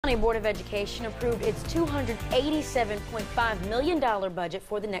County Board of Education approved its $287.5 million budget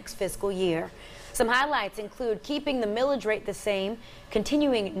for the next fiscal year. Some highlights include keeping the millage rate the same,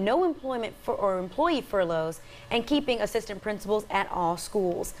 continuing no employment or employee furloughs, and keeping assistant principals at all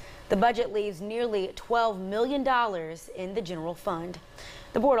schools. The budget leaves nearly $12 million in the general fund.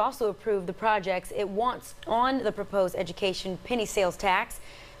 The board also approved the projects it wants on the proposed education penny sales tax.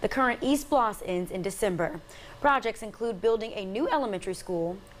 The current East Bloss ends in December. Projects include building a new elementary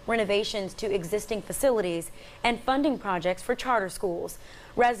school, renovations to existing facilities, and funding projects for charter schools.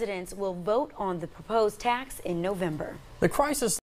 Residents will vote on the proposed tax in November. The crisis